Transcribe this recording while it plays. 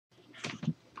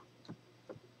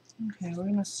Okay, we're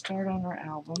going to start on our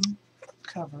album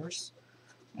covers.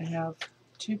 I have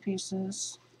two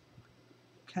pieces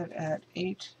cut at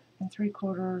 8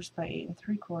 3/4 by 8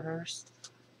 3/4,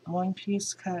 one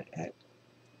piece cut at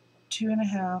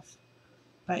 2.5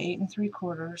 by 8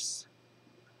 3/4.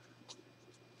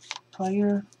 Apply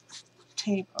your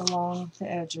tape along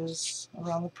the edges,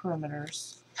 around the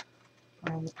perimeters,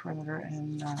 and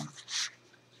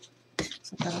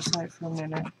set that aside for a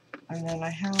minute. And then I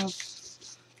have,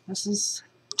 this is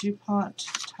DuPont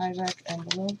Tyvek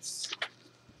envelopes,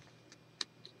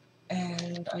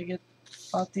 and I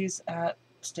bought these at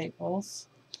Staples.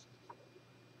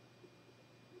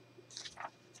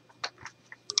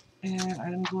 And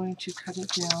I'm going to cut it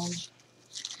down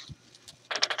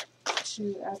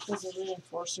to act as a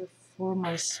reinforcer for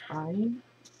my spine,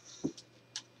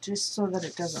 just so that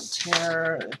it doesn't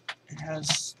tear. It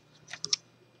has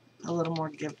a little more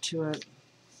give to it.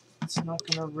 It's not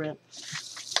going to rip.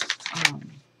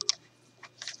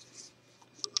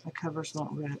 My covers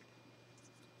won't rip.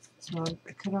 So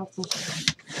I cut off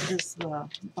this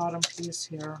bottom piece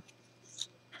here,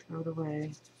 throw it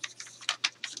away,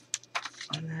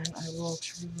 and then I will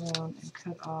turn around and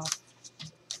cut off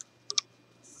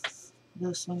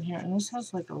this one here. And this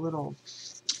has like a little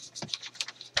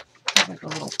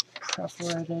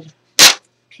perforated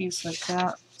piece like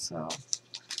that, so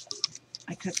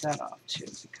I cut that off too,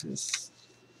 because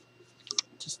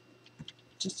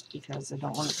just because I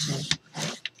don't want it to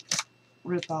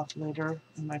rip off later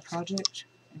in my project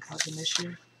and cause an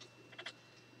issue.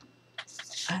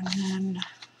 And then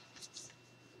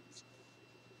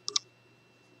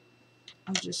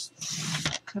I'll just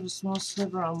cut a small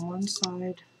sliver on one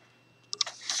side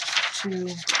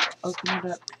to open it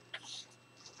up,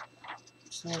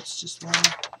 so it's just one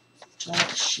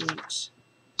giant sheet.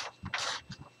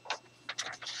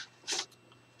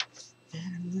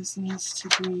 And this needs to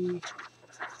be,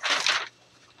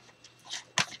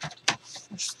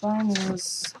 our spine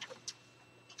is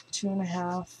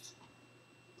 2.5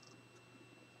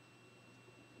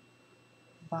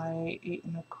 by 8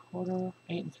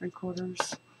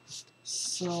 3/4.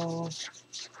 So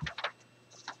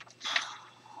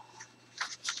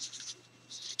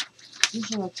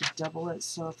usually I like to double it,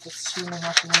 so if it's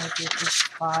 2.5, I'm going to do just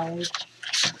 5.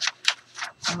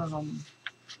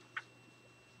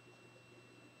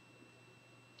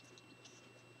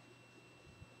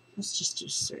 Let's just do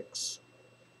 6.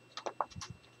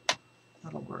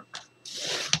 That'll work.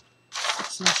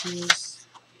 6 inches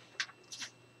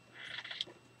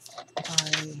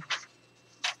by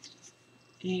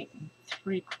 8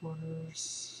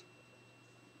 3/4.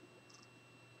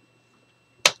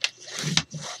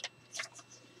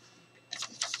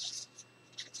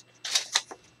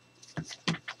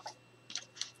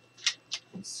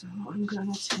 So I'm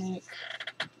going to take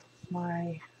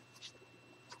my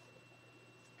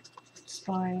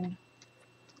spine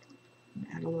and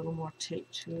add a little more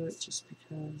tape to it, just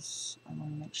because I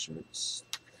want to make sure it's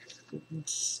good and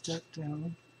stuck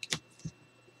down.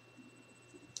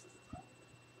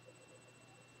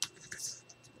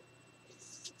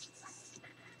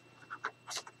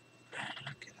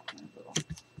 Okay,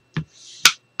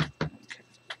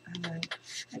 and then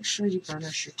make sure you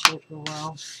burnish your tape real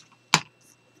well.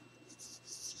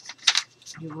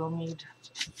 You will need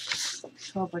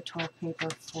 12 by 12 paper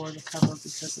for the cover,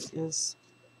 because it is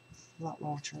a lot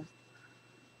larger.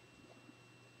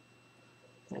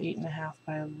 The 8.5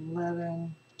 by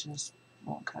 11 just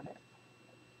won't cut it.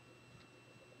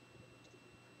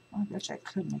 I bet you I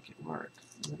could make it work.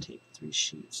 It would take 3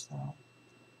 sheets though.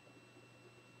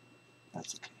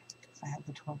 That's okay. I have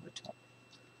the 12 by 12.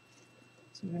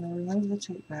 So we're going to remove the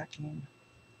tape backing.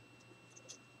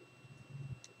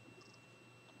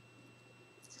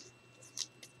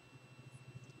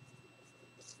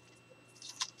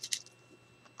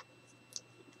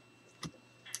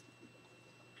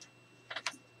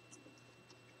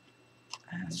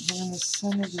 And we're going to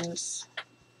center this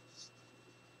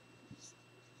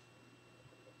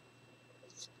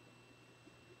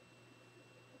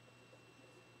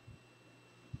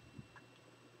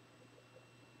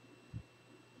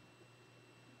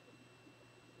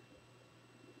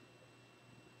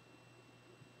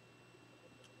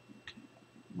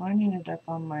lining it up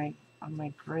on my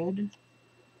grid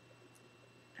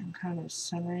and kind of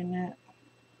centering it.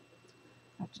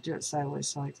 I have to do it sideways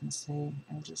so I can see,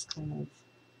 and just kind of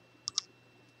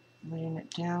laying it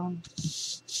down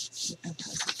and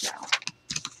press it down.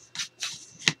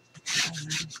 And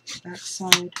then back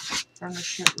side,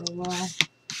 burnish it real well.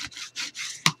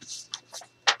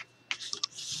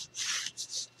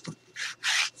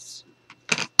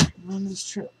 I learned this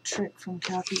trick from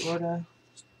Kathy Orta.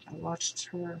 I watched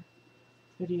her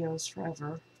videos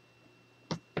forever.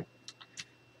 It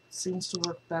seems to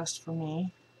work best for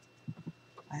me.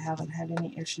 I haven't had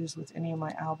any issues with any of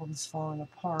my albums falling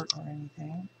apart or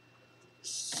anything.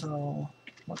 So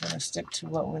we're going to stick to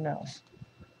what we know.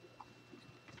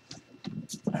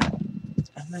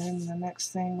 And then the next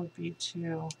thing would be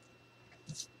to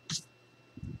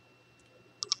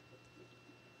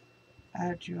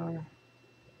add your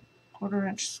 1/4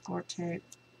 inch score tape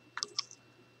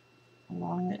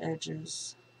along the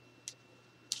edges.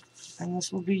 And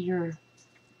this will be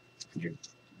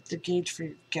the gauge for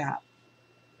your gap.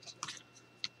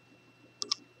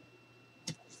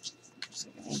 So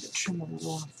I need to trim a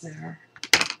little off there.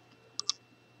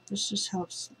 This just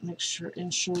helps ensure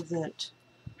that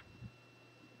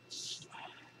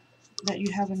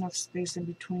you have enough space in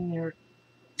between your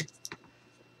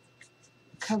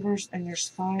covers and your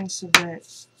spine so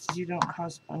that you don't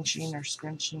cause bunching or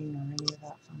scrunching or any of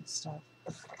that fun stuff.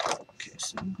 Okay,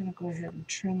 so I'm going to go ahead and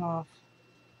trim off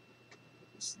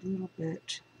this little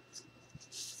bit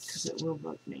because it will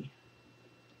bug me.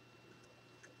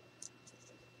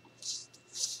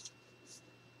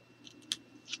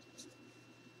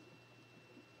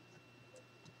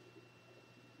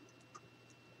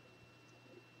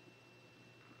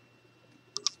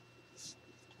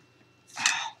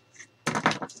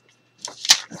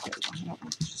 Okay, why don't we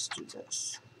just do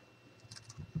this?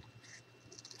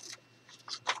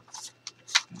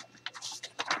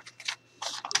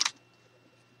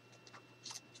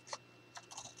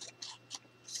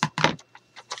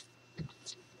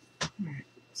 Alright,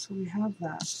 so we have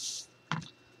that.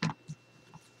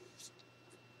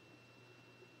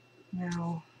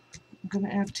 Now, I'm going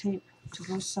to add tape to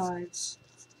both sides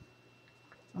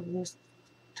of this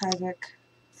Tyvek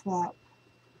flap.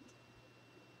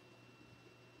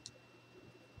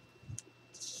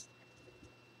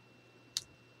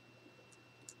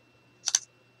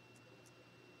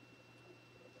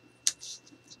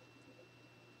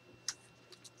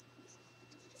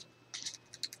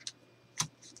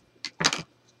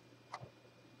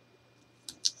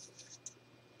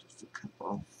 Just a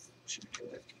couple. Should do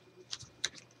it.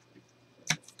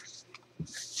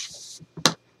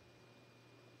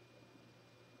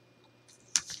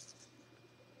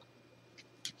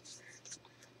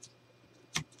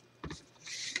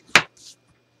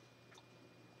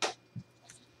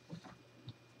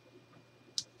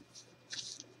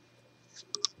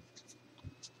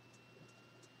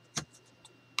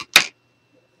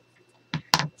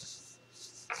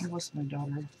 That was my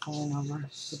daughter calling over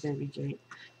the baby gate.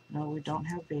 No, we don't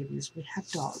have babies, we have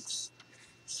dogs.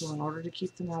 So in order to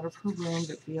keep them out of her room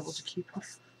but be able to keep her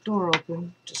door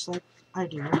open, just like I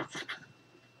do,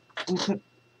 we put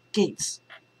gates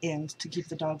in to keep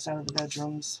the dogs out of the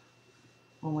bedrooms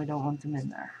when we don't want them in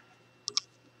there.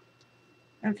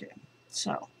 Okay,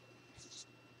 so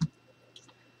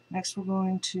next we're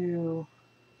going to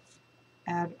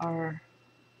add our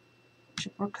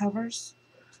chipboard covers.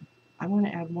 I'm going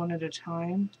to add one at a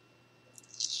time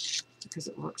because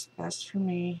it works best for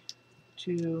me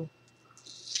to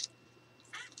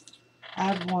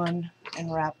add one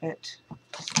and wrap it,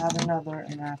 add another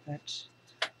and wrap it.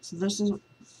 So this is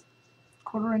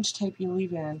 1/4 inch tape you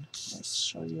leave in. Let's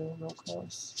show you real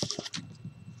close.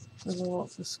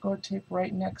 The score tape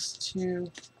right next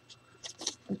to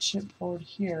the chipboard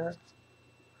here,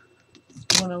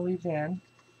 you want to leave in.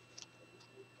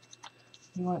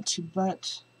 You want to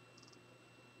butt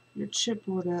your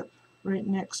chipboard up right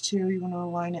next to, you want to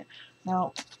align it.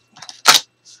 Now,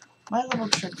 my little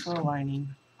trick for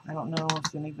aligning, I don't know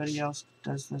if anybody else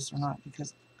does this or not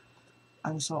because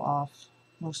I'm so off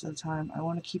most of the time. I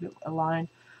want to keep it aligned.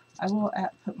 I will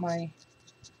put my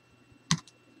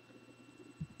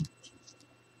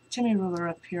Timmy ruler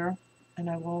up here and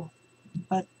I will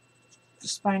butt the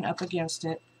spine up against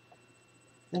it.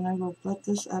 Then I will butt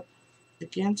this up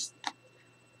against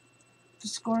the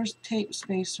score tape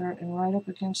spacer and right up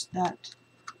against that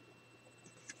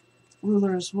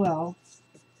ruler as well,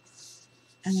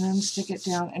 and then stick it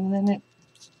down, and then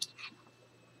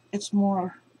it's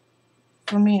more,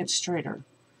 for me it's straighter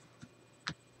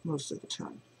most of the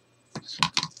time.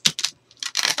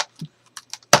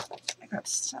 I got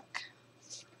stuck.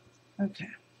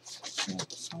 Okay,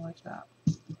 so like that.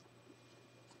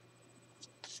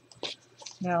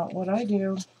 Now what I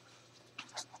do,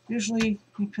 usually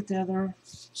you put the other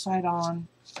side on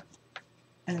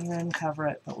and then cover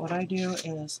it, but what I do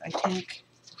is I take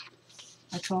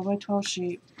my 12 by 12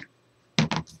 sheet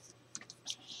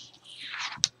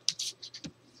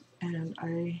and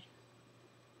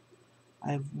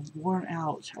I've worn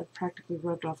out, I've practically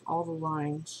rubbed off all the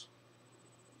lines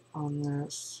on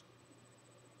this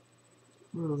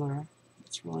ruler.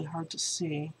 it's really hard to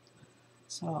see.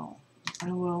 So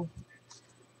I will,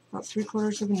 about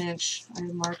 3/4 of an inch, I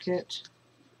mark it,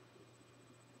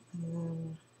 and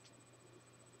then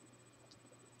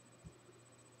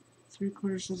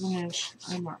 3/4 of an inch,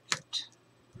 I mark it.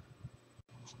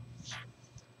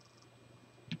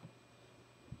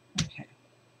 Okay.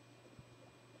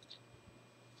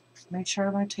 Make sure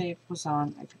my tape was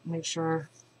on. I made sure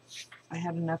I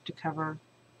had enough to cover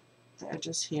the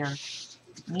edges here.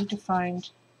 You need to find,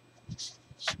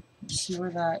 see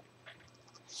where that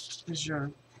is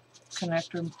your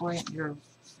connector point,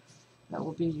 that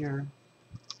will be your,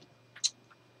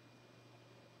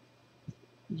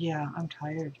 yeah, I'm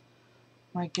tired,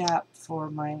 my gap for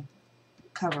my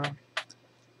cover. I'm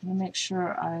going to make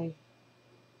sure I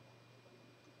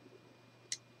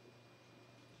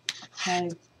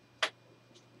apply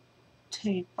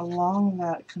tape along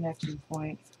that connecting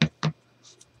point.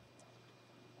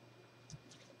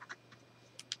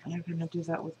 And I'm going to do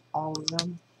that with all of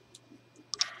them.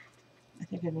 I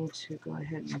think I need to go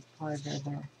ahead and apply the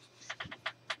other.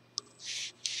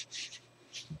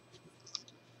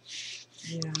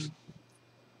 Yeah.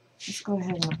 Let's go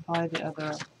ahead and apply the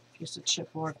other piece of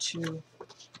chipboard to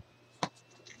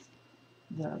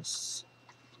this.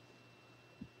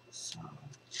 So,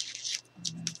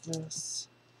 this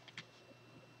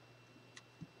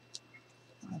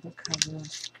other cover.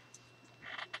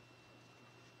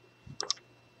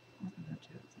 I'm going to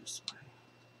do it this way.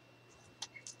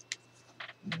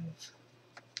 Move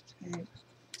tape.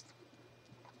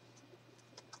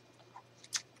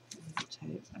 Move the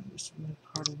tape. I just removed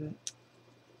part of it.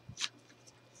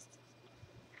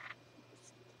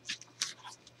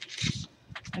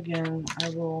 Again, I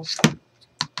will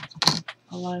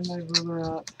align my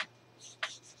ruler up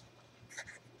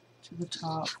to the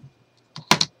top.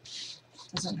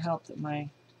 Doesn't help that my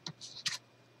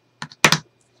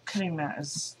cutting mat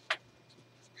is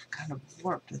kind of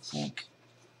warped, I think.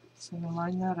 So I'm going to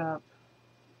line that up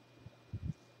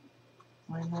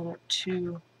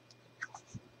to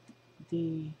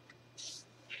the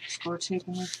score tape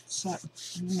in the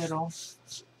middle,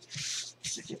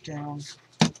 stick it down,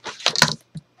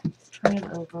 turn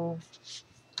it over,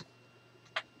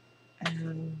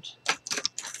 and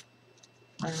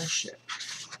burnish it.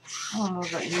 I don't know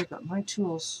about you, but my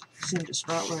tools seem to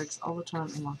sprout legs all the time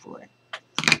and walk away.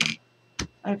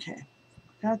 Okay,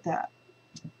 got that.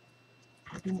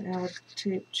 I'm going to add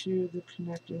tape to the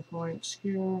connecting points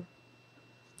here,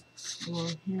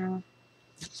 along here,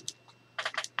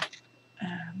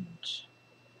 and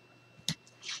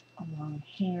along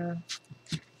here.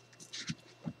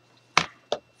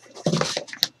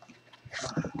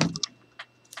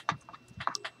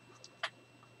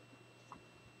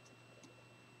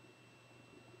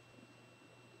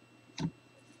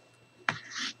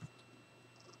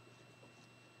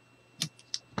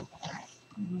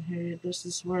 Okay, this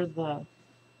is where the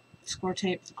score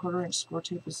tape, the 1/4 inch score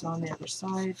tape is on the other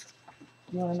side.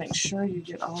 You want to make sure you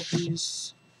get all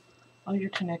these, all your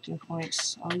connecting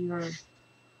points, all your, there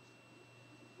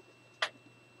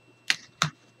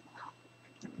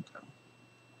we go.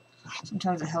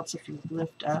 Sometimes it helps if you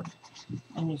lift up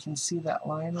and you can see that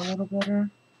line a little better.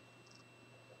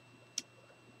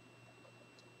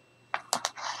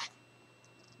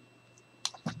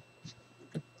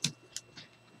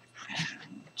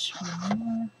 And one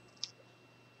more.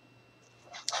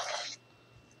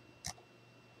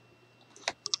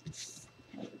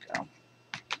 There we go.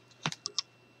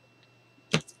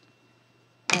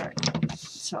 Alright,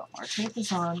 so our tape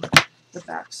is on the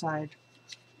back side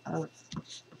of,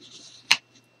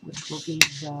 which will be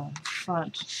the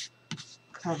front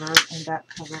cover and back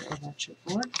cover of our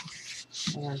chipboard,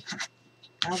 or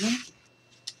album.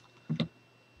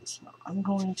 So I'm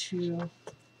going to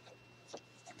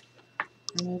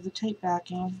remove the tape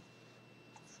backing.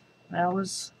 I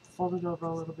always fold it over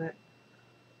a little bit.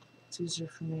 It's easier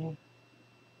for me.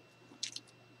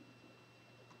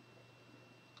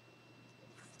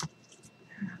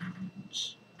 And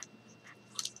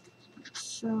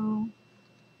so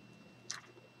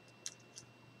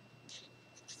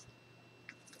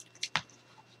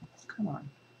come on,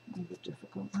 a little bit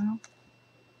difficult now.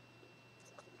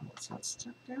 What's that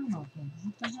stuck down on him?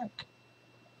 What the heck?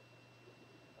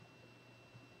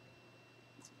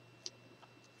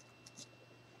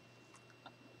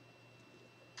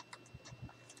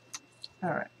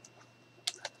 Alright.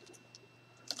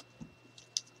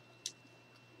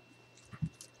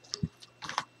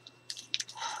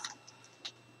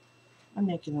 I'm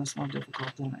making this more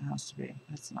difficult than it has to be.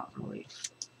 It's not really.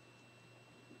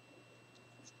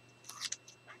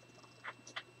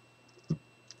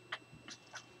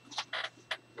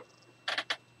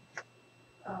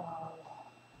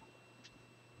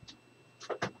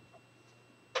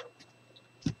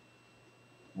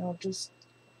 Now, just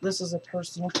this is a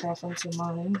personal preference of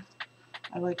mine.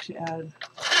 I like to add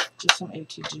just some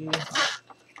ATG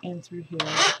in through here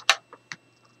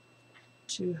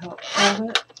to help hold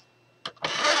it.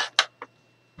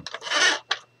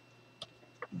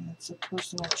 And it's a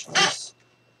personal choice.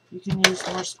 You can use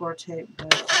more score tape,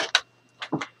 but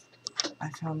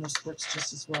I found this works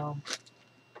just as well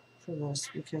for this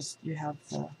because you have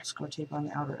the score tape on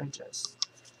the outer edges.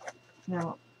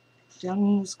 Now, down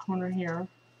in this corner here,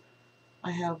 I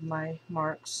have my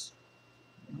marks.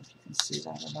 I don't know if you can see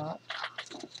that or not.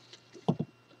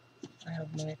 I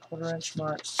have my 1/4 inch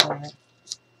marks there.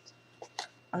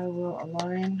 I will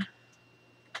align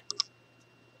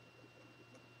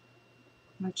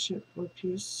my chipboard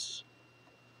piece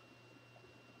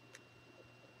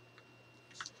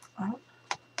up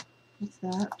with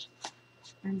that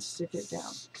and stick it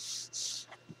down.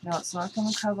 Now it's not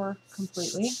going to cover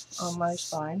completely on my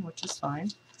spine, which is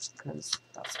fine because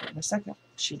that's what my second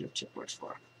sheet of chipboard's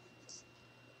for.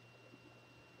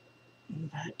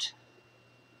 But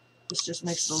this just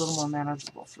makes it a little more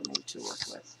manageable for me to work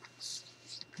with.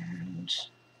 And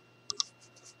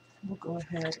we'll go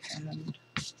ahead and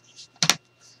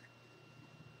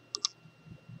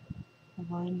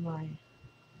align my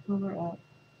ruler up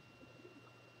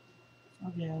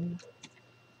again.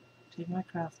 Take my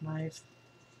craft knife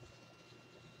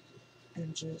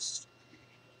and just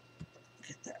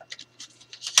get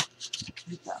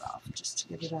that off just to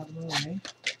get it out of the way.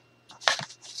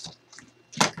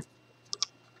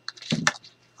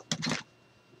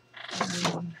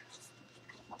 And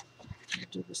we'll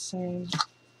do the same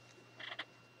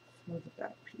for the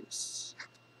back piece.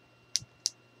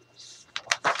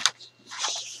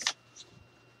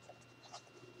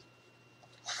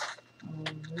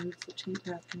 I'll move the tape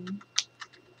back in.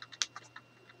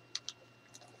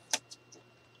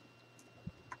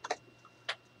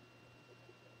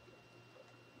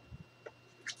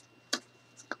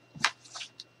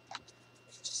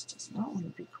 Just does not want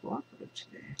to be cooperative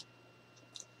today.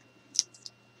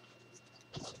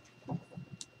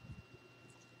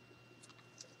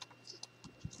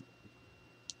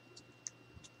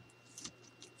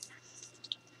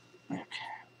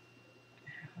 Okay.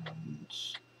 And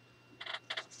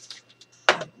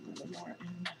add a little more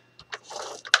in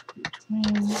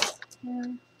between here.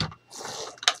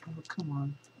 Oh, come on.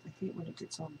 I hate when it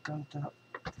gets all gunked up.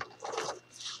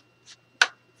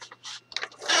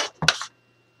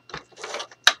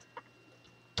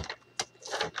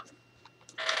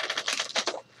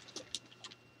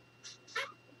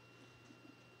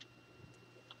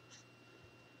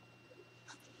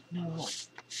 No,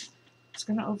 it's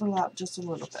going to overlap just a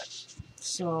little bit.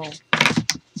 So you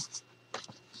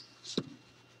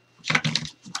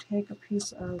take a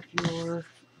piece of your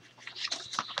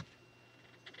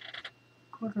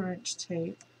 1/4 inch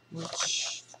tape,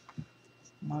 which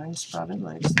mine sprouted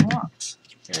legs and walked.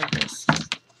 There it is.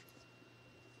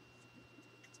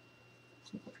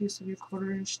 Take a piece of your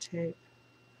 1/4 inch tape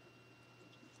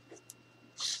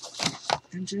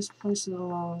and just place it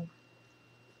along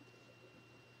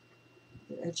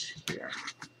the edge here.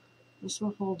 This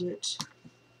will hold it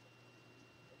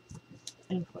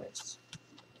in place.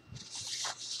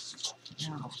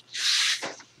 Now,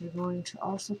 you're going to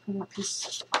also put a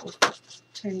piece of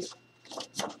tape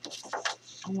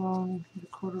along the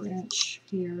 1/4 inch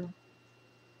here,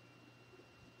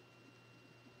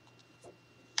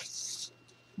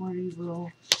 where you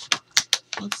will,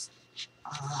 I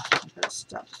got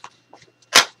stuck.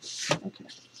 Okay.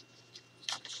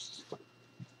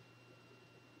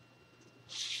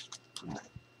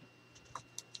 Alright.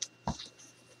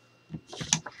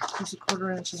 There's a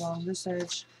 1/4 inch along this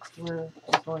edge where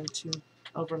we're going to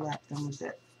overlap them a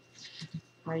bit.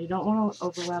 Now you don't want to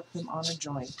overlap them on a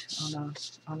joint,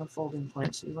 on a folding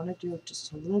plate, so you want to do it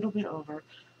just a little bit over,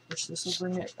 which this will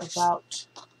bring it about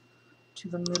to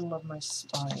the middle of my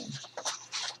spine.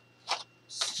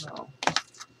 So,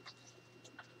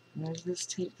 move this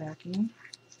tape backing.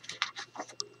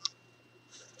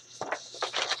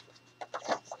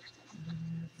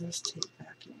 Move this tape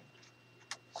backing.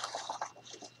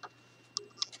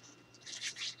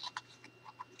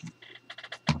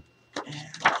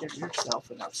 And give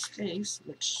yourself enough space,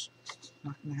 which is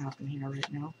not going to happen here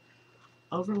right now.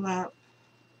 Overlap.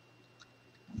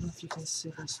 I don't know if you can see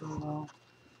this real well,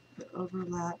 but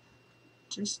overlap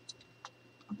just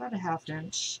about a 1/2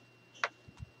 inch.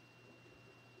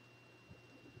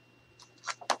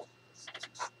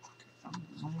 I'm going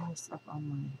to line this up on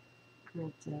my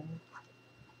grid there.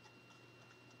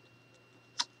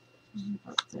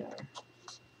 Up there.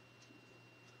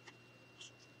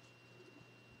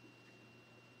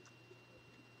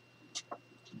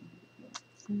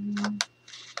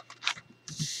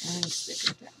 and stick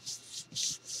it down.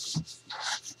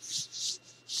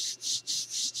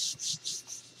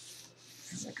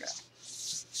 There we go.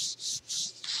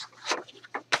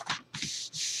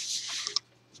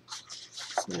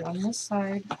 So on this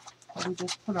side that we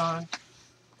just put on,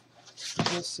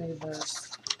 you'll see there's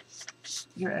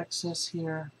your excess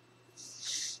here,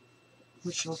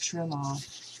 which you'll trim off.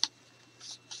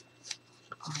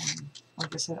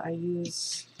 Like I said, I do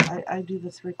the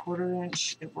 3/4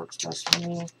 inch. It works best for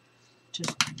me,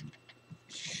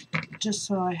 just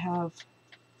so I have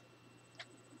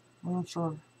room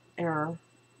for error.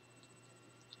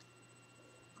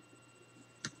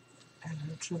 And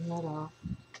I'll trim that off.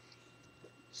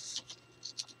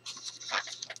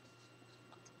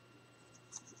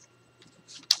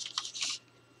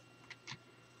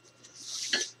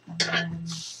 And then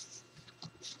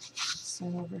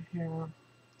same over here,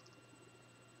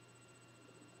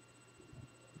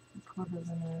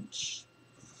 1/4 inch.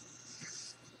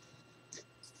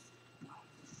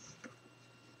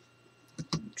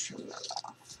 Trim that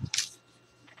off.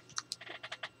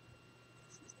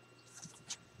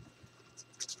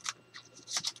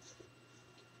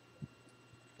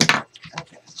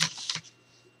 Okay.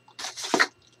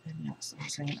 And yes, I'm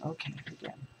saying okay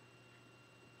again.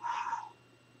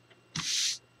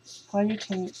 Apply your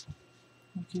tape.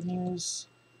 You can use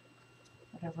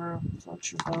whatever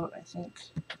floats your boat. I think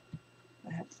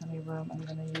I have plenty of room. I'm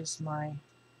going to use my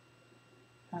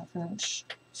 1/2 inch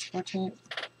score tape.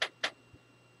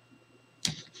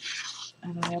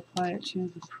 And I apply it to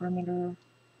the perimeter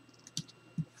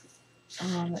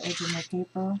around the edge of my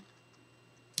paper.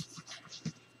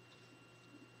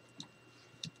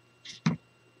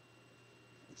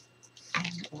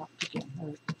 And locked again. There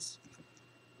it is.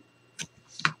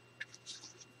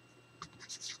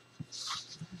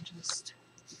 And just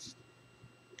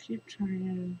keep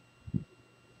turning.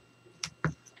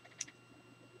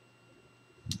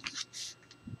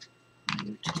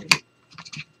 New tape.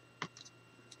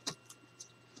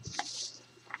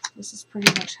 This is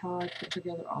pretty much how I put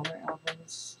together all my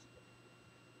albums.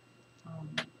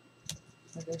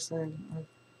 Like I said, right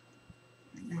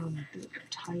now I'm a bit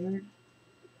tired,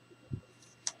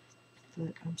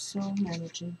 but I'm still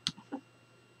managing.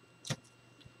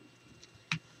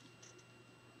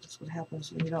 That's what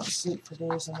happens when you don't sleep for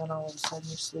days and then all of a sudden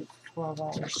you sleep for 12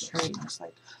 hours straight, and it's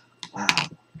like, wow.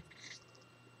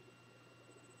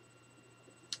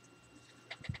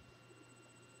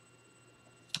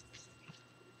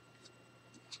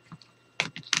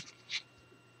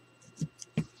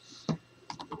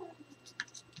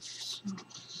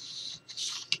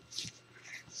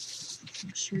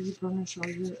 Make sure you burnish all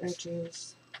your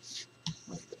edges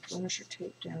with the burnisher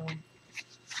tape down,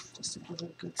 just to give it a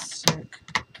good stick.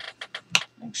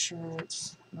 Make sure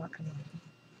it's not going to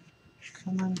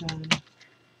come undone.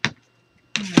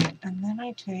 Alright, and then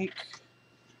I take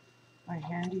my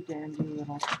handy dandy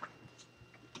little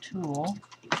tool.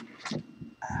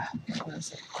 What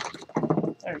is it?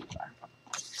 There you are.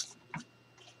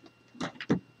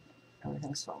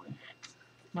 Everything's falling.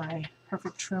 My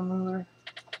Perfect Trim ruler.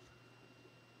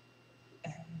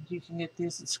 And you can get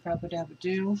these at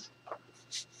Scrap-A-Dab-A-Doo.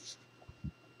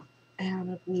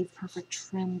 And I believe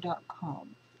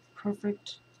perfecttrim.com.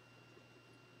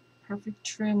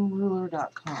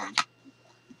 Perfecttrimruler.com.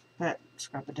 But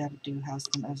Scrap-A-Dab-A-Doo has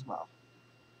them as well.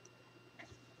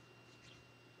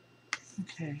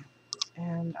 Okay,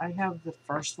 and I have the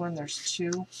first one. There's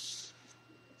two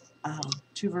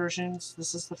versions.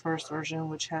 This is the first version,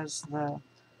 which has the,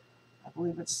 I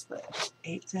believe it's the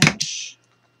 1/8 inch.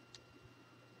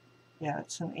 Yeah,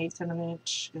 it's an 1/8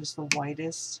 inch is the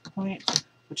widest point,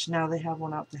 which now they have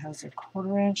one out that has a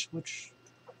 1/4 inch, which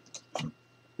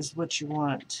is what you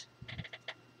want.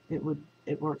 It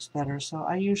works better. So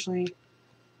I usually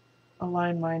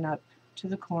align mine up to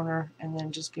the corner and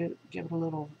then just give it a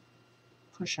little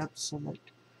push up so that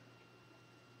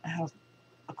I have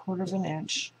 1/4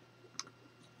 inch,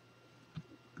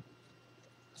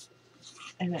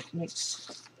 and it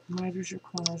miters your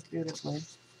corners beautifully,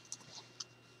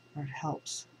 or it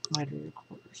helps miter your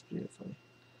corners beautifully,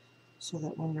 so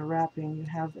that when you're wrapping you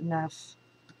have enough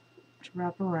to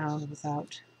wrap around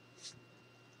without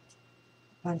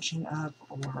bunching up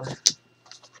or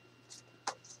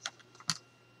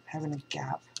having a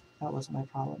gap. That was my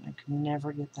problem. I could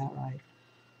never get that right.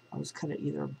 I was cut it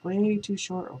either way too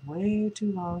short or way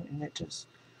too long, and it just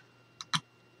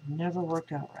never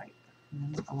worked out right.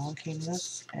 And then along came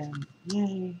this, and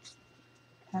yay,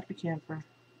 happy camper.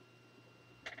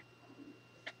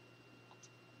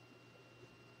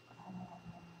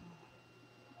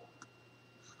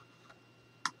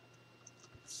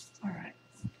 Alright,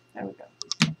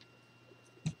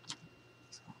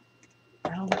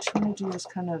 want to do is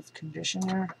kind of condition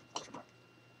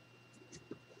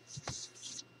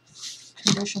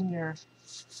your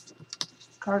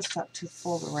cardstock to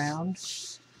fold around.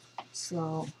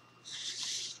 So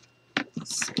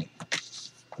let's see.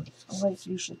 I like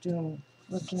usually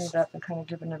lifting it up and kind of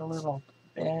giving it a little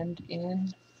bend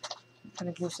in. Kind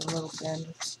of gives it a little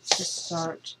bend to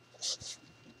start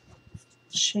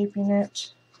shaping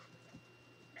it.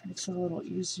 Makes it a little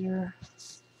easier.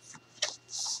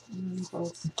 And then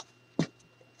both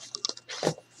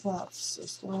flaps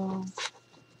as well.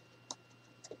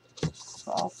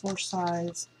 So all four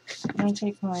sides. And I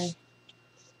take my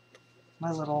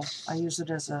little, I use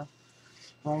it as a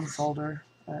bone folder,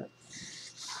 but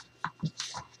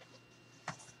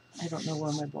I don't know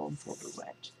where my bone folder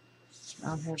went. It's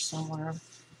around here somewhere,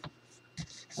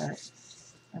 but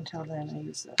until then I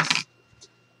use this.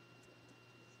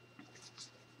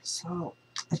 So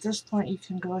at this point you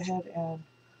can go ahead and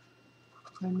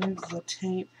remove the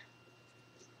tape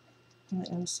on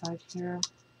the inside here.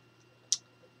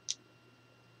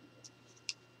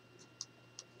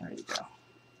 There you go.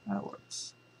 That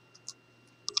works.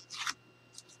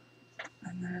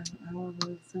 And then I will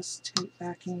move this tape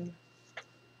backing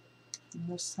from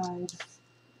this side.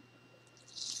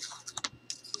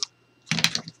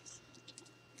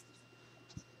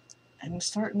 And you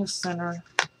start in the center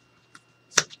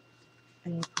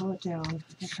and you pull it down.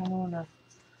 You kind of want to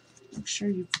make sure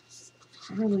you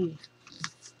really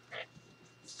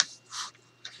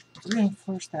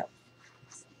reinforce that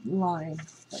line,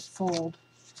 that fold.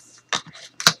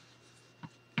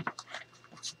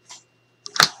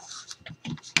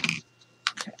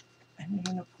 Okay, and you're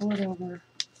going to pull it over,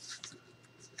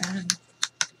 and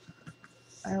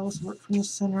I always work from the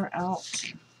center out.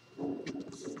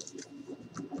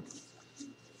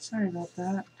 Sorry about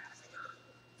that.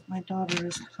 My daughter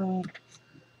is playing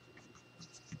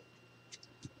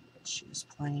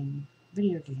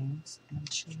video games,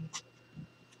 and she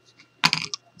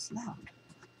is loud.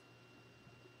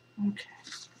 Okay,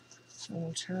 so I'm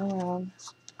going to turn around,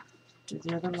 do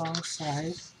the other long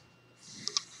side.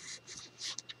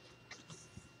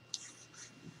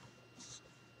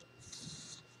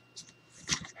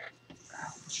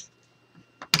 Ouch.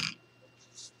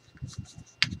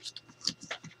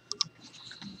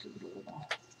 Give it a little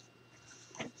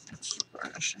extra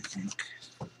brush, I think,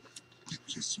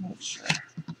 just to make sure.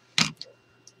 I'm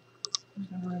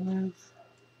going to remove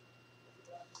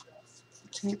the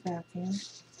tape backing.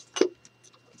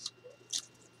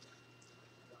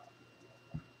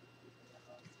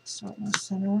 Start in the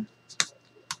center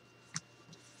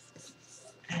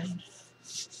and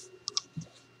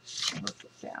work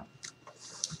it down.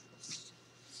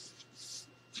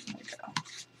 There we go.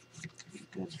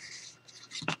 Good.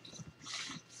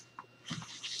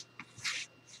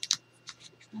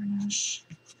 Finish.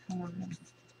 Kind of going to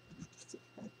put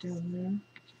that down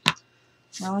there.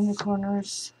 Now in the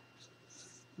corners,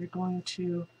 we're going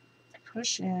to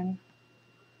push in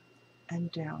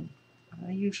and down.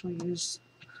 I usually use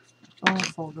a bone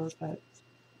folder, but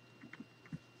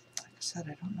like I said,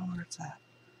 I don't know where it's at.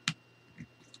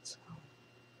 So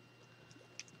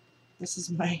this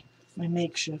is my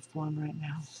makeshift one right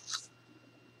now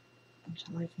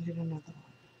until I can get another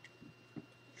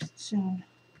one soon.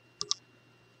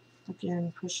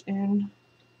 Again, push in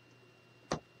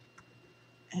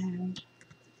and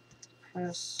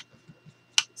press.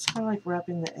 It's kind of like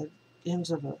wrapping the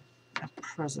ends of a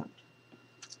present.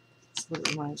 That's what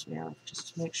it reminds me of,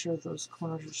 just to make sure those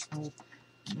corners are smooth.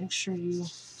 Make sure you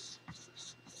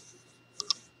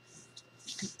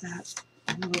get that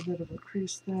little bit of a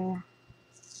crease there.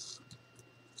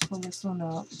 Pull this one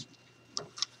up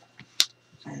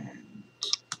and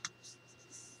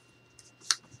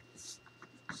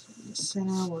the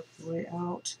center, work your way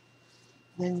out.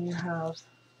 Then you have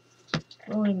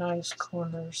really nice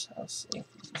corners. I'll see if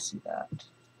you can see that.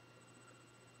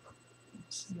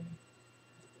 Let's see.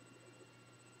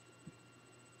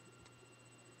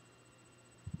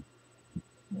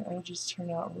 The edges turn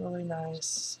out really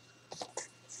nice.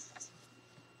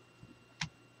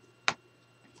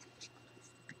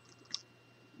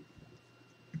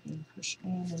 And push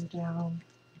in and down.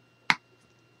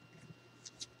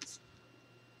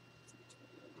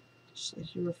 Just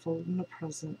like you were folding a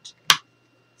present.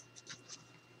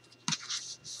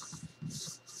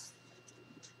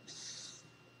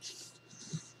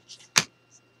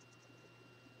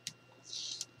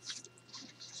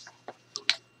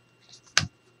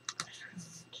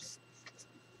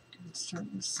 Start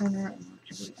in the center and work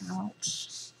your way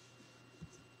out.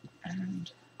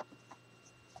 And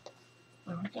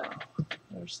there we go.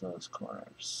 There's those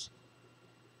corners.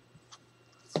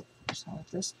 So at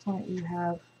this point you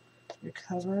have your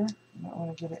cover. You might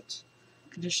want to get it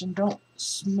conditioned. Don't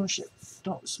smush it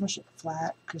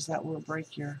flat, because that will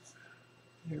break your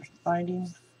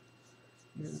binding,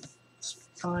 your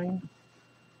spine.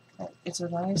 But it's a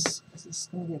nice, this is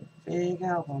going to be a big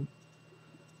album.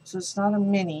 So it's not a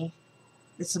mini,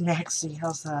 it's a maxi.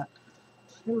 How's that?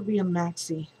 It would be a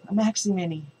maxi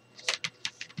mini.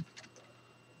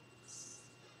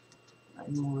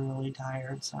 I'm really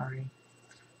tired, sorry.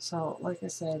 So, like I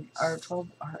said, our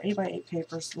 8x8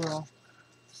 papers will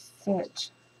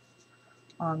fit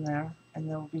on there, and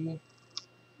they'll be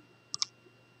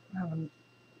having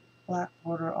black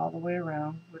border all the way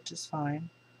around, which is fine.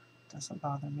 Doesn't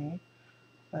bother me.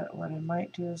 But what I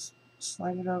might do is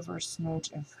slide it over a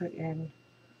smidge and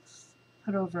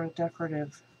put over a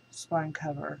decorative spine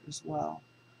cover as well,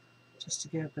 just to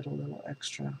give it a little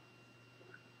extra.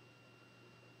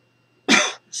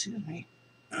 Excuse me.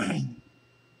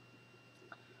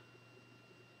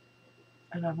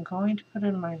 And I'm going to put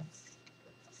in my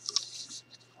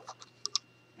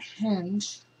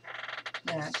hinge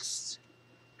next.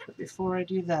 But before I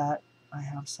do that, I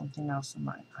have something else in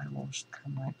mind. I will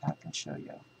come right back and show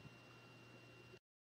you.